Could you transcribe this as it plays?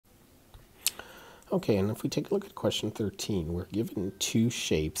Okay, and if we take a look at question 13, we're given two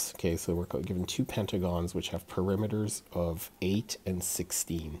shapes. Okay, so we're given two pentagons which have perimeters of 8 and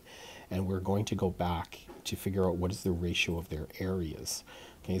 16. And we're going to go back to figure out what is the ratio of their areas.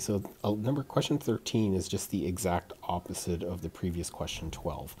 Okay, so question 13 is just the exact opposite of the previous question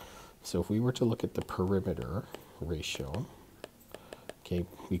 12. So if we were to look at the perimeter ratio, okay,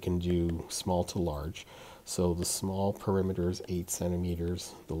 we can do small to large. So the small perimeter is 8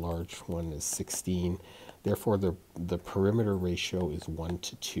 centimeters, the large one is 16. Therefore, the perimeter ratio is 1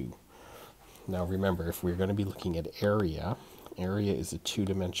 to 2. Now remember, if we're going to be looking at area, area is a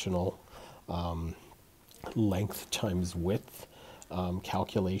two-dimensional length times width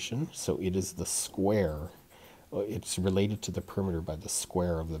calculation. So it is the square. It's related to the perimeter by the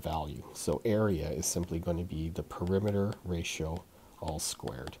square of the value. So area is simply going to be the perimeter ratio all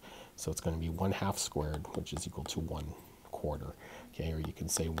squared. So it's going to be 1/2 squared, which is equal to 1/4. Okay, or you can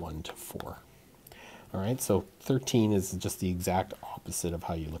say 1 to 4. All right, so 13 is just the exact opposite of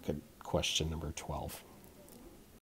how you look at question number 12.